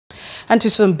And to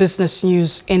some business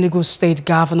news, Enugu State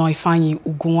Governor Ifeanyi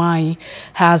Ugwuanyi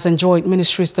has enjoined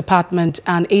Ministries, Department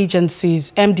and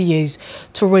agencies, M.D.A.s,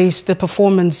 to raise the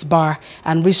performance bar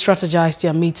and re-strategize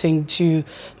their meeting to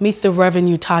meet the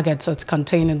revenue targets that's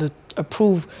contained in the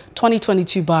approved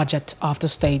 2022 budget of the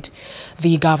state.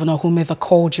 The governor, who made the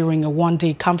call during a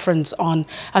one-day conference on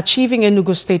achieving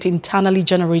Enugu State internally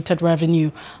generated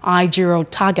revenue I0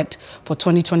 target for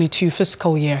 2022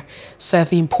 fiscal year, said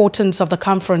the importance of the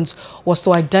conference was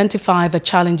to identify the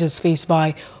challenges faced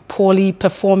by poorly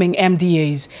performing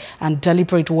M.D.A.s and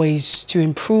deliberate ways to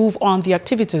improve on the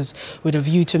activities with a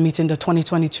view to meeting the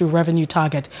 2022 revenue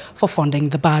target for funding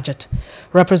the budget.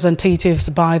 Representatives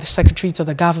by the Secretary to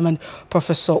the Government,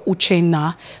 Professor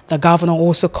Uchenna, the governor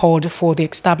also called for the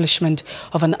establishment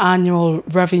of an annual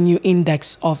revenue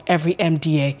index of every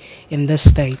M.D.A. in the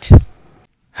state.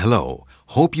 Hello.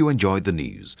 Hope you enjoyed the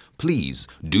news. Please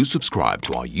do subscribe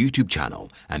to our YouTube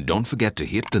channel and don't forget to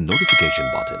hit the notification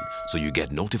button so you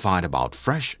get notified about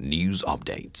fresh news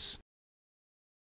updates.